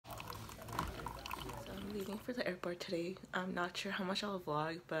leaving for the airport today. I'm not sure how much I'll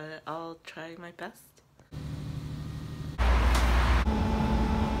vlog, but I'll try my best.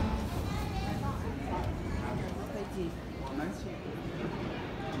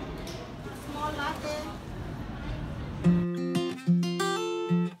 Small latte.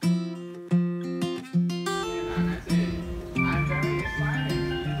 I'm very excited.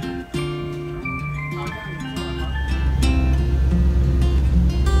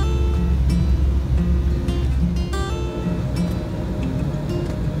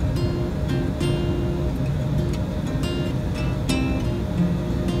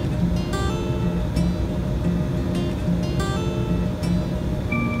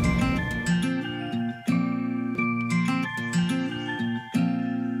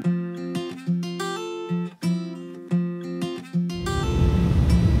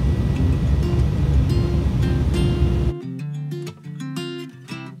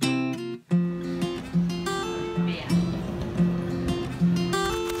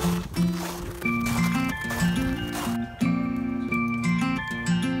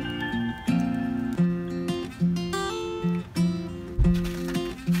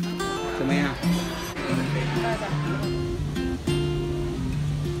 怎么样？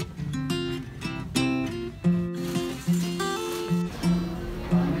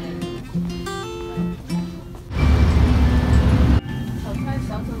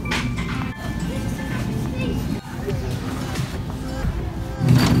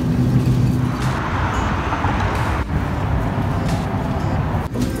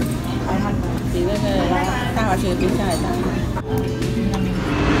比那个大滑雪冰下还大。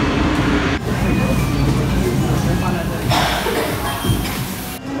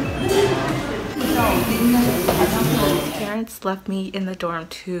Parents left me in the dorm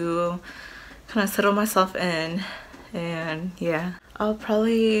to kind of settle myself in, and yeah, I'll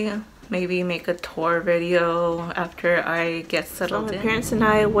probably maybe make a tour video after I get settled in. My parents and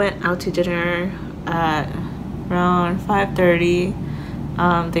I went out to dinner at around 5:30.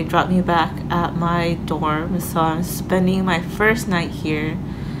 They dropped me back at my dorm, so I'm spending my first night here.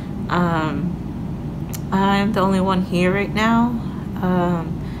 I'm the only one here right now.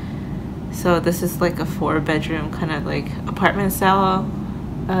 So this is like a 4-bedroom kind of like apartment style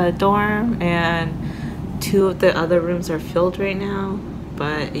dorm, and 2 of the other rooms are filled right now,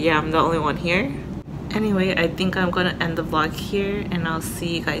 but yeah, I'm the only one here. Anyway, I think I'm gonna end the vlog here, and I'll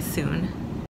see you guys soon.